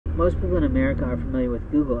Most people in America are familiar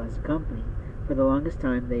with Google as a company. For the longest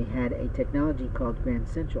time, they had a technology called Grand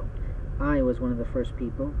Central. I was one of the first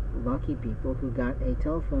people, lucky people, who got a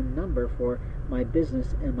telephone number for my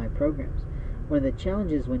business and my programs. One of the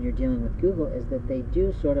challenges when you're dealing with Google is that they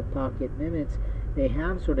do sort of pocket minutes. They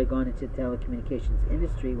have sort of gone into the telecommunications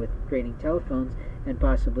industry with creating telephones and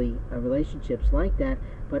possibly relationships like that.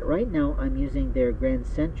 But right now, I'm using their Grand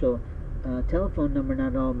Central telephone number.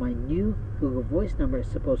 Not all my new Google Voice number is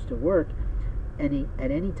supposed to work at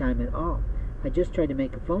any time at all. I just tried to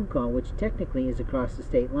make a phone call, which technically is across the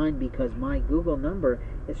state line because my Google number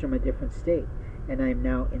is from a different state, and I am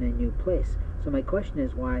now in a new place. So my question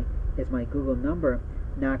is, why is my Google number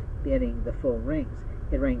not getting the full rings?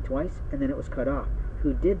 It rang twice, and then it was cut off.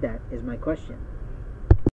 Who did that is my question.